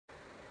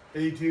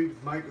Hey YouTube,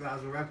 it's Mike with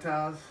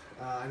Reptiles.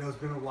 I know it's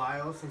been a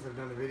while since I've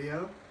done a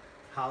video.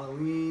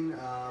 Halloween,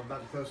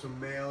 about to throw some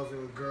males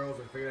in with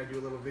girls. I figured I'd do a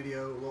little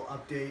video, a little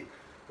update,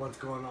 what's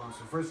going on.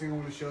 So first thing I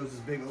want to show is this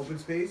big open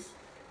space.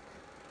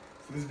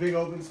 So this big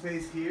open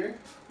space here,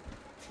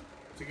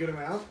 it's a good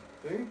amount.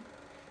 See?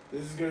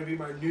 This is going to be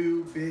my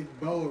new big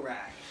boa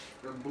rack,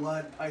 or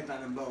blood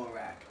python and boa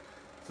rack.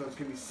 So it's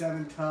going to be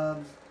 7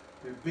 tubs.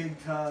 They're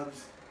big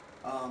tubs.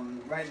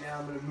 Right now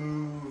I'm going to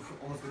move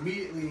almost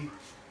immediately.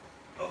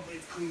 Hopefully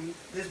it's clean.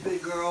 This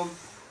big girl,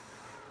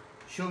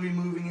 she'll be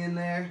moving in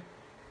there.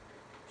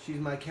 She's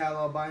my Cal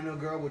albino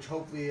girl, which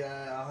hopefully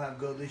I'll have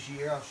go this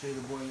year. I'll show you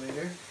the boy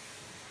later.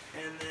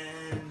 And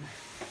then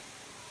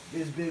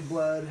this big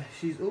blood,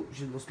 she's a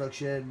little stuck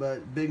shed,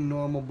 but big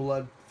normal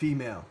blood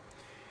female.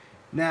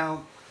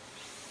 Now,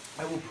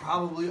 I will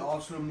probably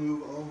also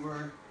move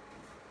over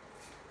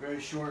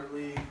very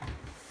shortly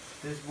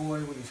this boy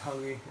when he's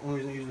hungry. Only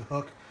reason I use the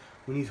hook.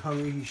 When he's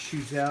hungry, he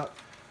shoots out.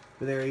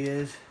 But there he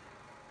is.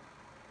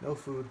 No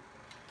food.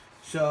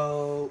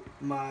 So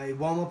my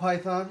Woma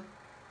python,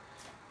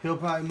 he'll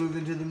probably move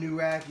into the new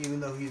rack, even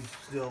though he's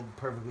still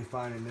perfectly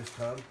fine in this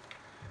tub.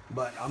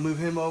 But I'll move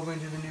him over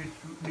into the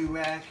new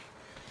rack,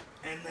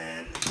 and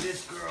then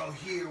this girl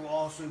here will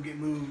also get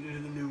moved into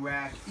the new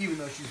rack, even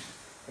though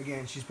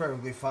she's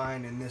perfectly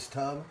fine in this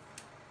tub.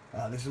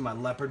 This is my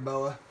leopard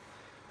boa.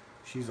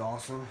 She's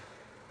awesome.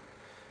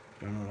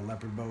 Don't know what a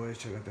leopard boa is.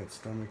 Check out that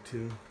stomach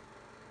too.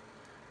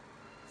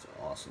 It's an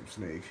awesome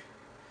snake.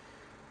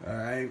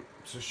 Alright,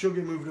 so she'll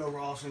get moved over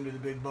also into the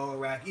big boa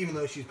rack, even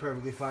though she's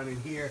perfectly fine in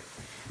here.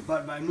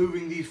 But by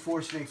moving these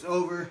 4 snakes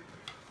over,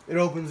 it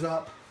opens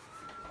up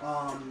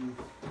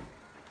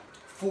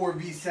 4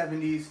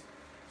 V70s,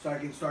 so I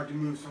can start to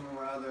move some of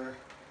our other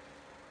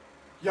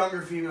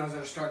younger females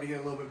that are starting to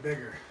get a little bit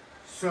bigger.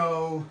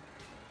 So,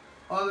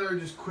 other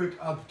just quick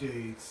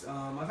updates.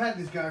 I've had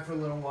this guy for a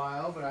little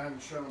while, but I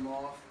haven't shown him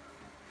off.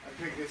 I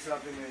picked this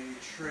up in a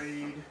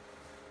trade.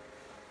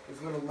 It's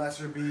a little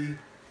lesser B.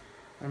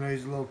 I know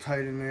he's a little tight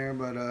in there,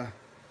 but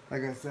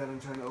like I said, I'm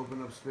trying to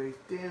open up space.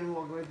 Dan,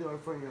 walk right through our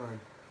front yard.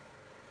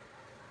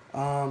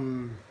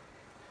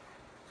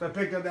 So I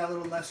picked up that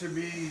little lesser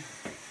B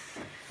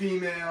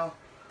female.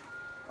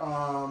 I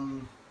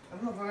don't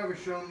know if I've ever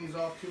shown these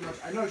off too much.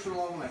 I know I showed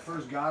them off when I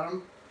first got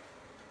them,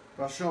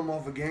 but I'll show them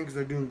off again because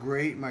they're doing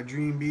great. My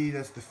Dream Bee,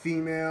 that's the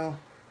female.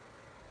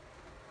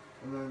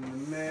 And then the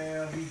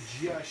male, he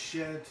just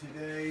shed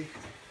today.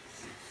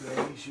 So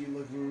he should be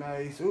looking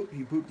nice. Oh,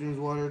 he pooped in his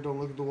water. Don't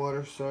look at the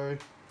water. Sorry.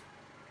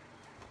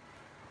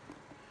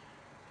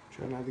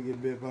 Try not to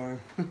get bit by him.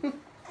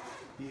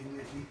 He's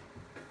nippy.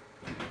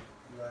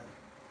 But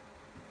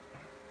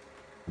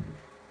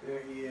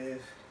there he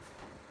is.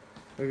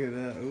 Look at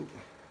that. Oh,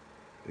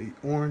 the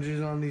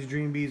oranges on these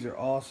Dream Bees are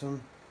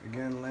awesome.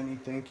 Again, Lenny,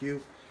 thank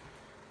you.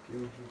 Give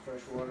him some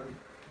fresh water.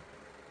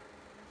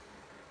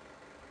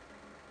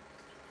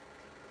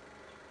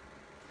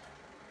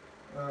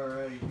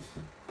 Alright.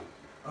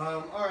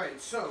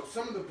 Alright, so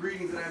some of the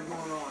breedings that I have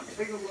going on.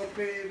 Take a look,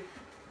 babe,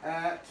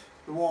 at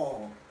the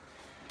wall.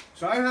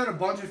 So I've had a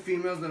bunch of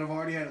females that have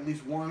already had at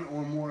least 1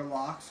 or more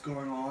locks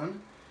going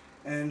on.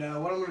 And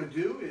what I'm going to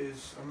do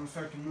is I'm going to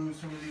start to move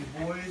some of these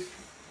boys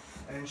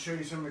and show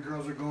you some of the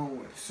girls are going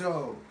with.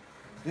 So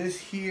this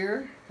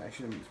here,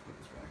 actually let me just put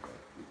this back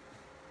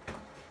up.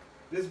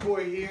 This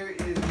boy here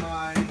is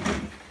my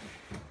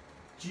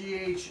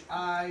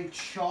GHI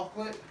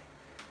chocolate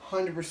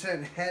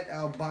 100% het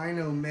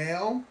albino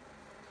male.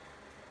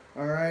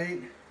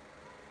 Alright.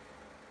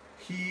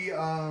 He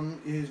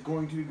is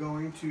going to be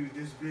going to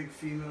this big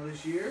female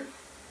this year.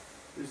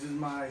 This is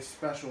my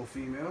special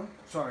female.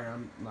 Sorry,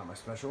 I'm not my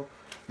special.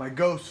 My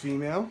ghost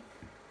female.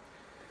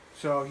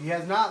 So he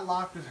has not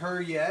locked with her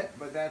yet,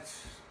 but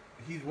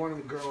he's one of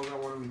the girls I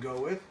want him to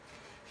go with.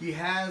 He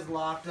has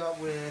locked up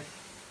with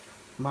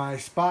my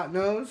spot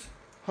nose,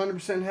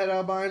 100% het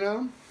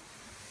albino.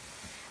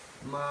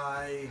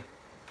 My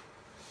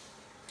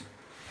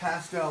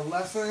pastel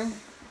lesser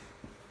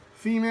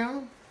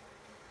female.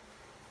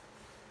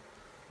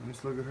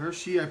 Let's look at her.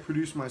 I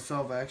produced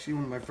myself, actually,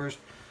 one of my first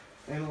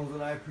animals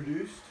that I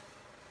produced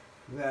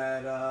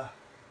that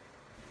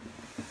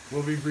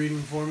will be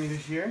breeding for me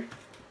this year.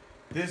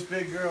 This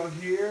big girl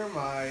here,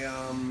 my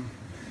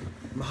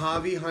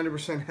Mojave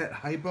 100% het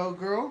hypo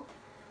girl.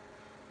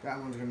 That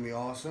one's going to be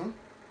awesome.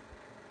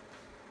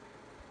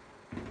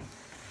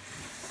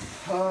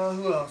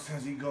 Who else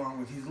has he gone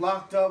with? He's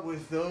locked up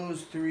with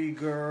those 3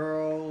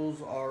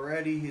 girls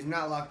already. He's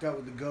not locked up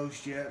with the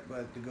ghost yet,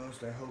 but the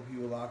ghost I hope he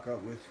will lock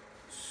up with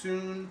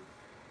soon.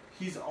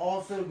 He's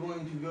also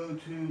going to go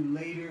to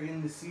later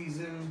in the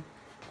season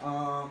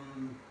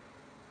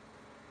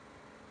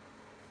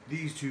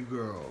these 2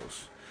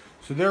 girls.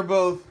 So they're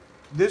both,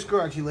 this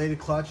girl actually laid a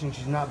clutch and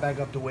she's not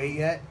back up to weight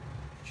yet.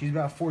 She's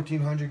about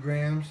 1,400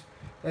 grams.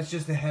 That's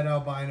just a het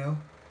albino.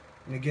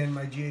 And again,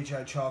 my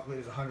GHI chocolate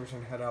is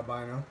 100% het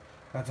albino.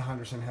 That's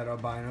 100% het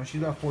albino.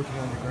 She's about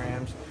 1,400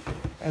 grams.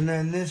 And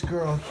then this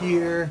girl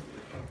here,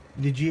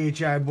 the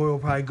GHI boy will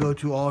probably go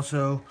to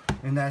also,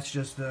 and that's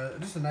just a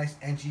nice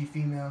enchy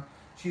female.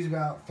 She's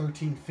about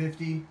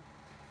 $13.50.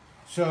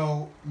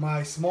 So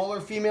my smaller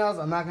females,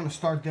 I'm not going to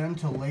start them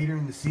till later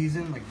in the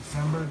season, like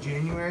December,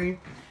 January.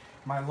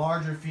 My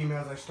larger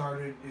females I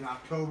started in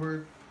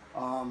October,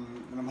 and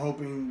I'm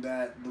hoping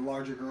that the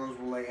larger girls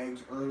will lay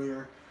eggs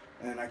earlier,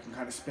 and I can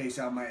kind of space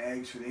out my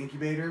eggs for the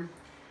incubator.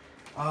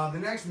 The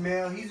next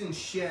male, he's in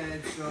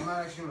shed, so I'm not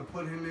actually going to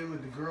put him in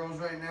with the girls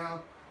right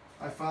now.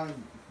 I find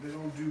they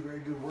don't do very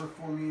good work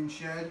for me in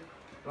shed,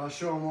 but I'll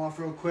show him off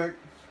real quick.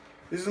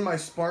 This is my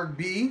Spark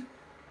B,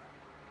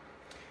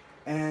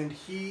 and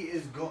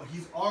he's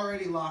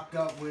already locked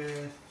up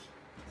with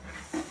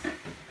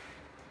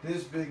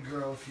this big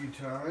girl a few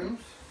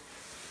times.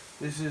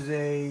 This is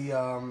a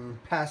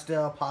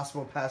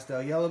possible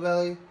pastel yellow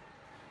belly.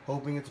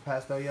 Hoping it's a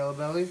pastel yellow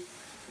belly.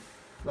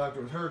 Locked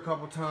with her a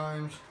couple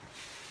times.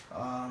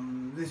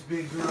 This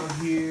big girl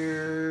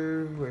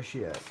here, where's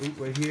she at? Oop,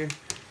 right here.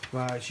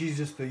 She's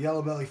just the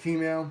yellow belly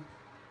female.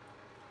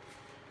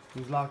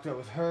 He's locked up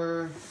with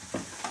her.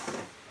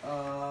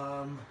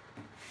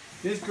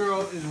 This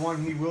girl is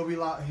one he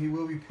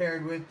will be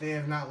paired with. They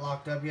have not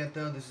locked up yet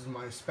though. This is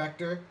my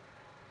Spectre.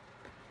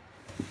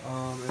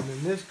 And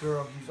then this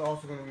girl, he's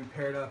also going to be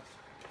paired up.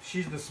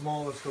 She's the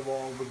smallest of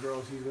all the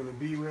girls he's going to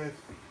be with.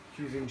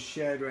 She's in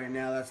shed right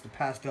now. That's the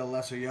pastel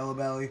lesser yellow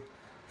belly.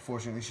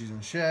 Fortunately, she's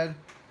in shed.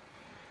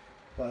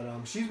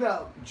 But she's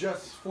about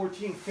just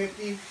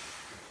 $14.50.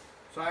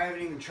 So I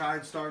haven't even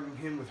tried starting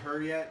him with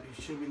her yet.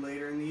 It should be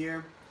later in the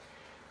year.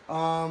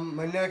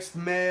 My next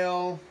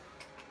male,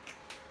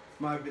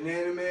 my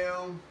banana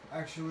male.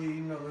 Actually,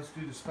 no, let's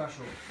do the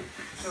special.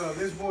 So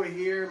this boy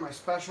here, my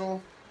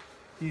special,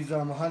 he's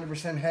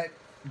 100% het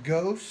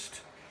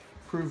ghost.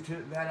 Proved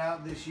that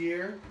out this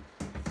year.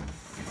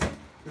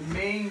 The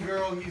main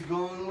girl he's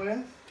going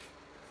with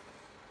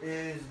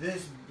is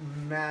this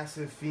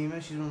massive female.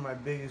 She's one of my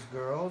biggest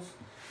girls.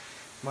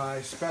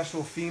 My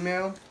special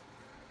female.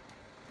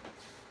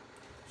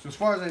 So as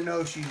far as I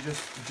know, she's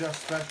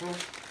just special.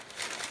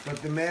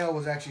 But the male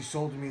was actually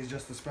sold to me as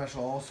just the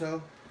special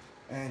also.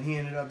 And he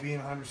ended up being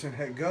 100%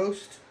 het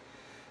ghost.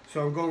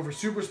 So I'm going for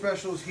super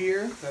specials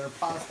here that are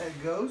pos het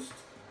ghost.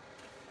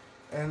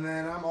 And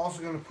then I'm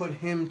also going to put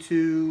him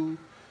to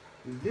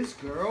this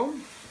girl.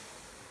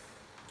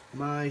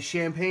 My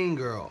champagne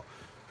girl,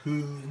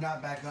 who's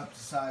not back up to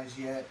size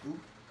yet. Oop.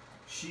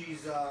 She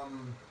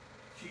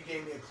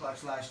gave me a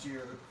clutch last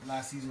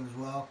season as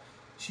well.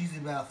 She's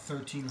about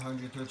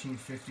 1,300,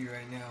 1,350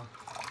 right now.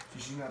 So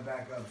she's not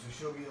back up. So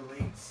she'll be a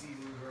late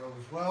season girl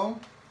as well.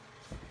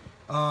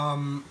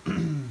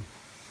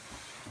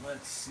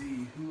 Let's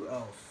see, who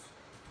else?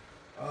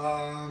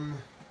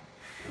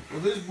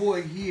 Well, this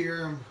boy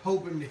here, I'm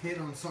hoping to hit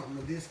on something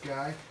with this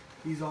guy.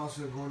 He's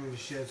also going in the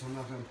shed, so I'm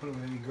not going to put him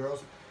with any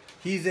girls.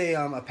 He's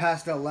a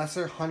pastel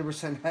lesser,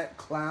 100% het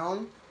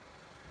clown.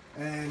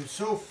 And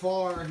so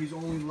far, he's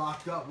only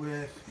locked up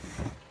with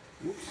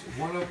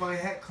one of my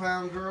het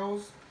clown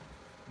girls.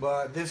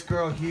 But this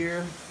girl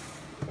here,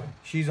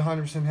 she's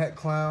 100% het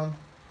clown.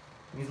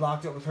 He's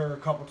locked up with her a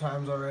couple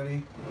times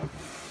already.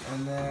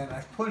 And then I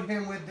put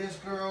him with this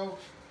girl.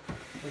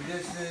 But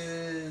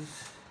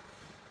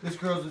this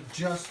girl's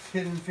just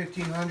hitting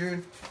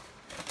 1,500.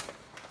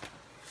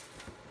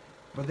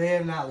 But they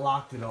have not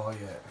locked it all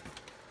yet.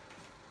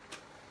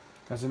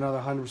 That's another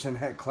 100%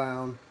 het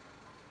clown.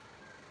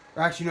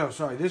 Actually, no,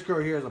 sorry. This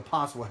girl here is a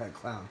possible het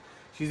clown.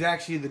 She's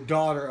actually the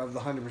daughter of the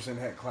 100%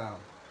 het clown.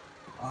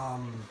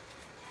 And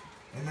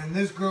then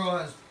this girl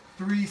has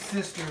 3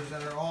 sisters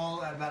that are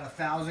all at about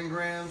 1,000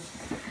 grams.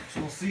 So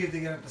we'll see if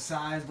they get up to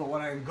size. But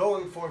what I'm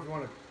going for, if you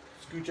want to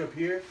scooch up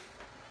here,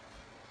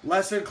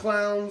 lesser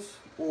clowns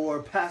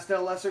or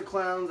pastel lesser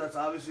clowns. That's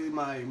obviously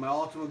my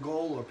ultimate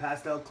goal, or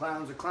pastel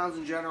clowns or clowns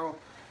in general.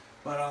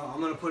 But I'm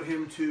going to put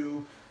him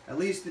to at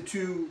least the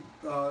 2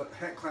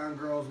 het clown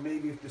girls.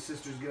 Maybe if the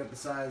sisters get up to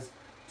size,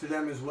 to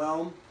them as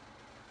well.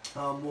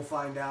 We'll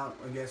find out,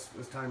 I guess,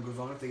 as time goes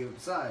on if they get up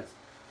to size.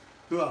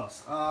 Who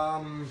else?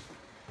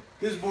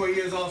 This boy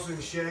here is also in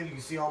the shed. You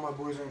can see all my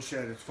boys are in the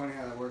shed. It's funny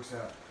how that works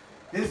out.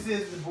 This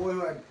is the boy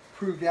who I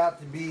proved out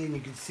to be, and you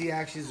can see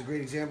actually this is a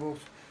great example.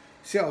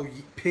 See how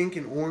pink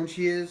and orange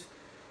he is?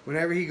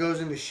 Whenever he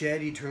goes in the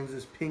shed, he turns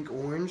this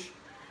pink-orange.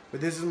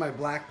 But this is my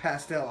black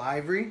pastel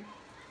ivory.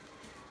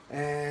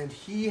 And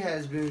he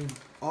has been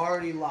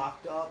already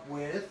locked up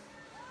with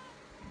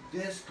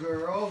this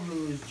girl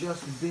who is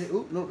just a bit...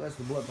 Oh, no, that's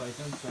the blood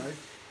python, sorry.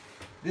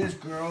 This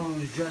girl who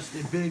is just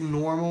a big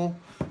normal.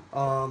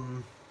 So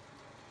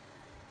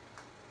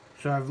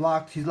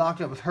he's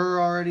locked up with her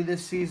already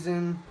this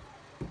season.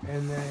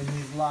 And then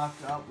he's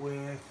locked up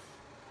with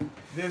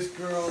this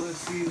girl this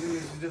season.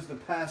 This is just a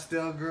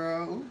pastel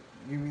girl. Ooh,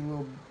 give me a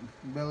little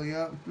belly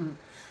up.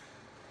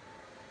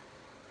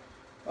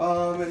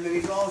 And then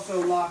he's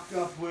also locked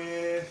up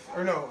with,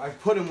 or no, I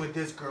put him with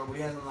this girl, but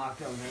he hasn't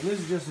locked up with her.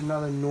 This is just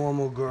another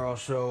normal girl,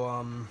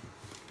 so,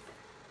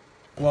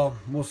 well,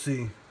 we'll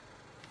see.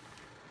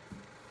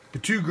 The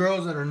 2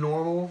 girls that are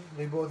normal,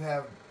 they both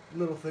have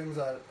little things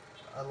that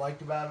I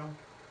liked about them.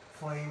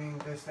 Flaming,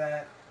 this,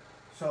 that.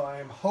 So I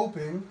am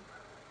hoping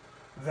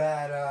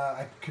that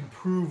I can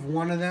prove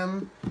one of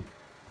them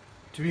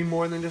to be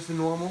more than just a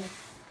normal,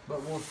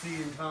 but we'll see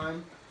in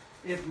time.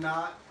 If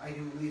not, I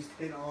can at least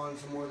hit on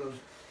some more of those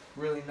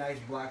really nice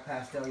black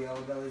pastel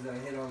yellow bellies that I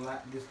hit on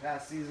this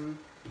past season.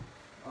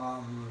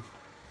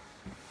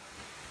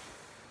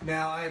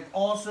 Now, I've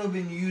also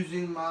been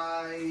using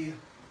my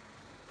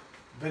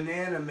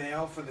banana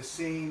male for the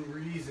same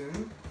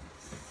reason.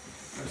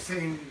 The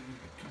same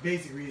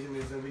basic reason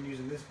is I've been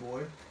using this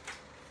boy.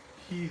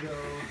 Here's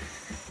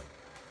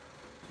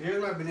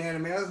my banana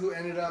male, who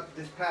ended up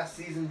this past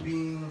season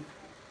being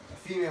a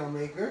female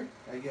maker,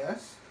 I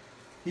guess.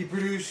 He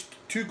produced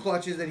 2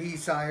 clutches that he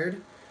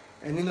sired,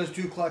 and in those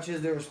 2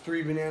 clutches there was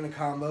 3 banana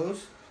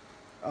combos,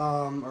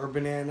 or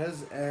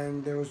bananas,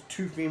 and there was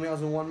 2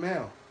 females and 1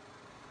 male.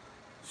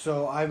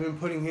 So I've been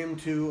putting him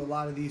to a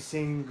lot of these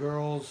same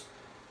girls.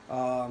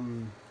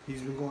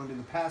 He's been going to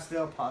the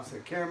pastel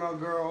caramel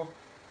girl,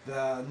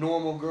 the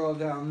normal girl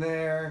down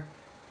there.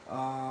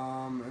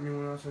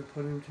 Anyone else I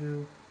put him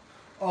to?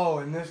 Oh,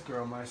 and this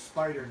girl, my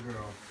spider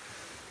girl.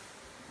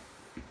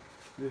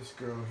 This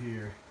girl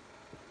here.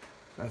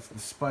 That's the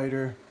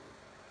spider.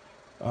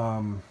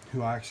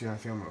 Who actually I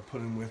think I'm going to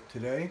put him with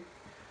today.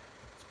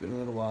 It's been a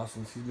little while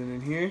since he's been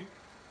in here.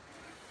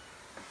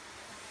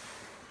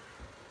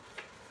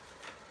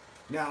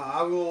 Now,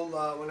 I will,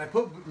 when I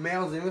put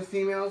males in with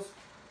females,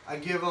 I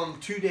give them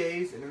 2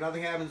 days, and if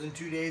nothing happens in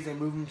 2 days, I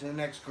move them to the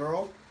next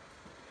girl.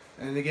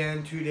 And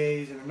again, 2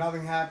 days, and if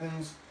nothing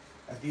happens,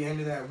 at the end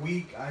of that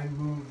week, I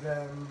move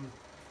them,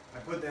 I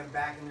put them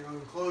back in their own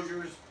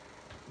enclosures.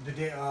 The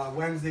day,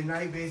 Wednesday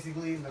night,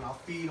 basically, and then I'll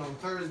feed on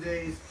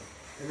Thursdays,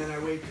 and then I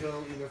wait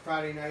till either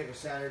Friday night or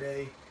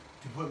Saturday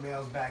to put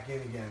males back in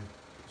again.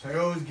 So I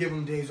always give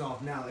them days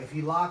off. Now, if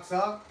he locks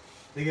up,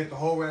 they get the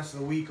whole rest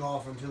of the week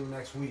off until the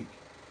next week.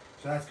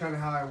 So that's kind of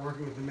how I work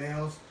it with the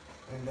males.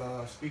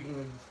 And speaking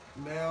of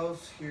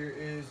males, here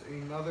is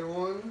another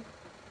one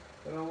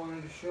that I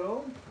wanted to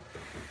show.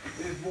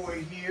 This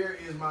boy here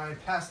is my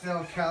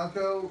pastel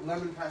calico,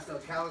 lemon pastel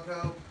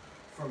calico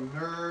from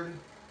Nerd.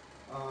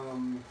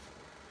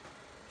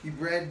 He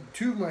bred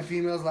 2 of my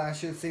females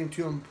last year, the same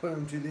 2 I'm putting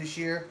them to this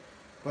year,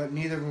 but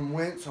neither of them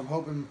went, so I'm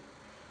hoping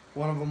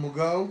one of them will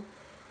go.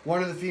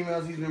 One of the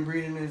females he's been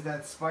breeding is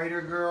that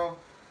spider girl.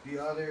 The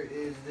other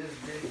is this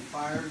big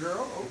fire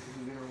girl. Oh,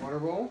 she's in her water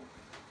bowl.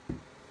 So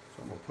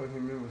I'm going to put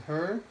him in with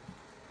her.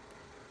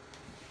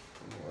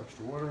 A little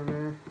extra water in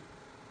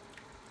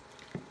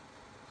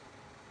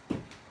there.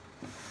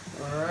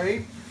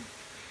 Alright.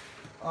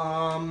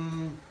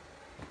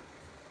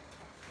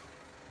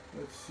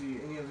 Let's see,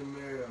 any other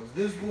males.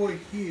 This boy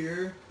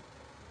here,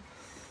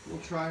 we'll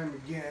try him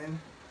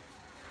again.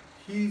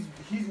 He's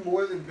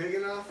more than big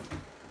enough.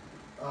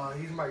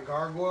 He's my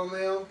gargoyle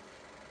male.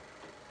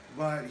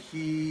 But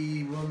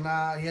he will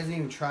not, he hasn't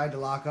even tried to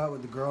lock up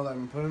with the girl that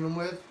I'm putting him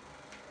with.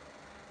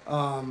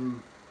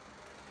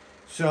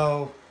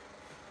 So,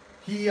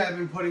 I've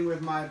been putting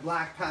with my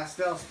black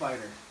pastel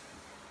spider.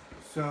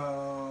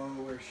 So,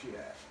 where's she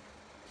at?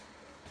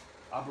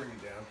 I'll bring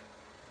it down.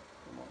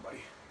 Come on,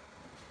 buddy.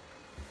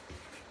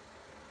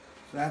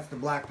 So that's the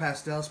black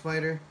pastel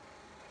spider.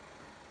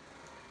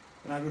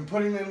 And I've been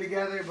putting them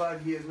together,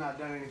 but he has not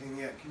done anything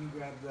yet. Can you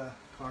grab the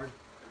card?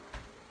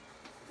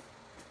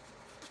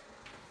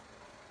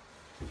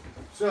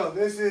 So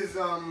this is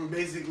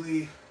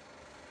basically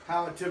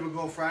how a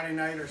typical Friday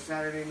night or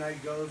Saturday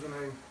night goes when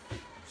I'm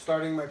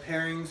starting my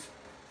pairings.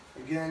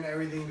 Again,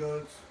 everything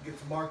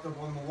gets marked up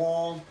on the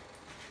wall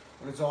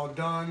when it's all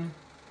done.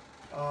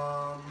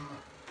 I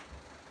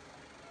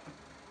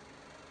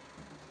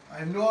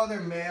have no other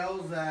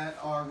males that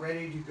are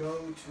ready to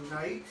go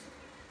tonight,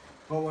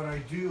 but what I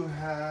do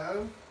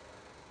have,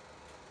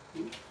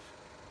 oops,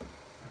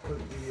 I put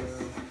the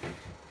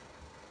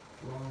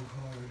wrong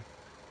card.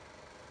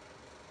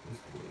 This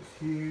boy is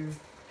here.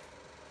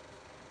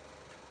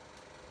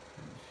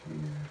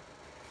 He's here.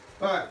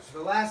 Alright, so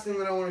the last thing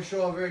that I want to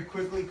show very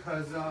quickly,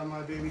 because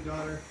my baby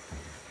daughter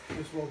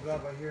just woke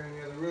up, I hear in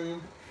the other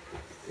room,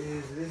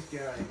 is this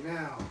guy.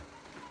 Now,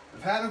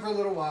 I've had him for a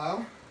little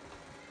while.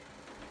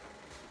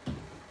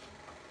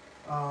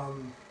 I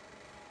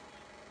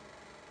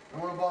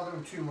don't want to bother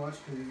him too much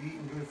because he's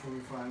eating good for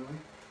me finally.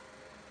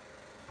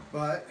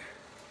 But,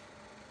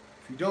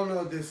 if you don't know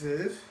what this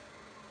is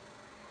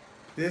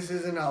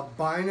an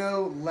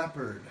albino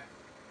leopard.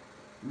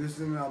 This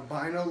is an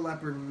albino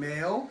leopard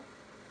male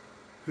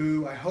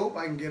who I hope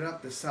I can get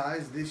up the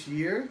size this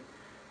year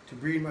to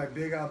breed my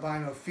big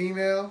albino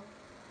female,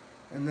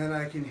 and then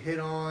I can hit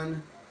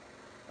on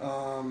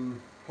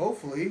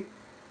hopefully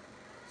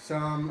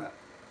some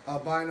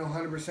albino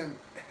 100%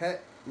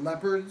 het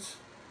leopards,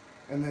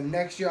 and then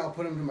next year I'll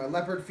put them to my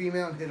leopard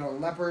female and hit on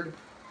leopard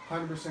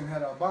 100%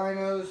 het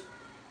albinos,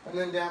 and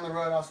then down the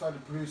road I'll start to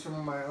produce some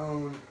of my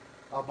own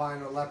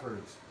albino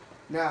leopards.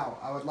 Now,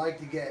 I would like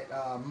to get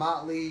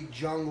motley,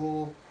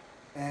 jungle,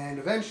 and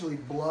eventually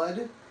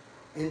blood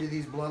into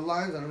these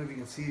bloodlines. I don't know if you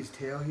can see his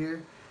tail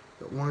here.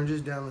 The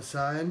oranges down the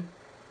side.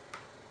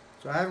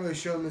 So I haven't really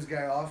shown this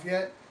guy off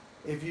yet.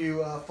 If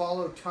you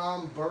follow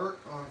Tom Burt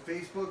on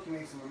Facebook, he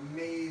makes some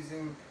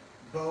amazing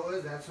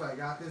boas. That's where I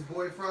got this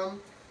boy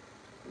from.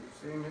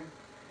 See me?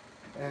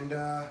 And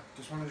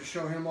just wanted to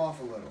show him off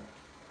a little.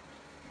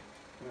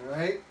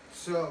 Alright,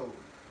 so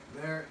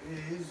there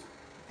is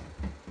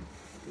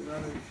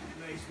another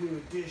nice new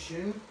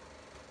addition.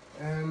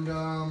 And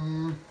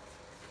I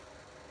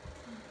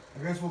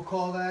guess we'll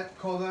call that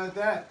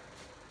that.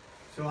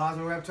 So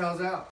Osmo Reptiles out.